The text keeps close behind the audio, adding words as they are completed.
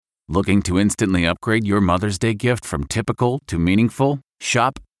Looking to instantly upgrade your Mother's Day gift from typical to meaningful?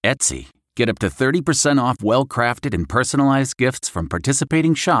 Shop Etsy. Get up to 30% off well-crafted and personalized gifts from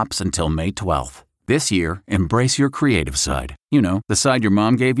participating shops until May 12th. This year, embrace your creative side. You know, the side your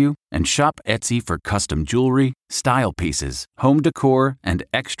mom gave you. And shop Etsy for custom jewelry, style pieces, home decor, and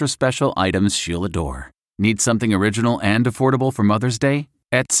extra special items she'll adore. Need something original and affordable for Mother's Day?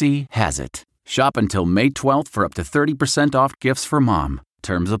 Etsy has it. Shop until May 12th for up to 30% off gifts for mom.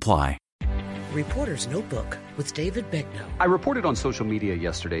 Terms apply. Reporter's Notebook with David Begnaud. I reported on social media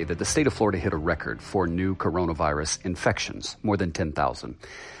yesterday that the state of Florida hit a record for new coronavirus infections, more than 10,000.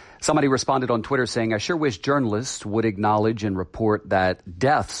 Somebody responded on Twitter saying, I sure wish journalists would acknowledge and report that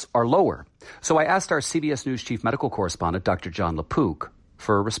deaths are lower. So I asked our CBS News chief medical correspondent, Dr. John LaPook,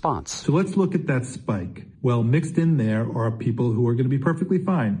 for a response. So let's look at that spike. Well, mixed in there are people who are going to be perfectly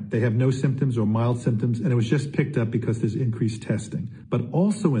fine. They have no symptoms or mild symptoms, and it was just picked up because there's increased testing. But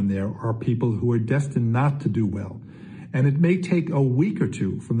also in there are people who are destined not to do well. And it may take a week or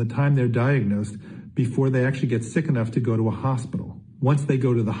two from the time they're diagnosed before they actually get sick enough to go to a hospital. Once they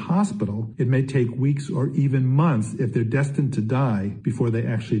go to the hospital, it may take weeks or even months if they're destined to die before they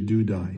actually do die.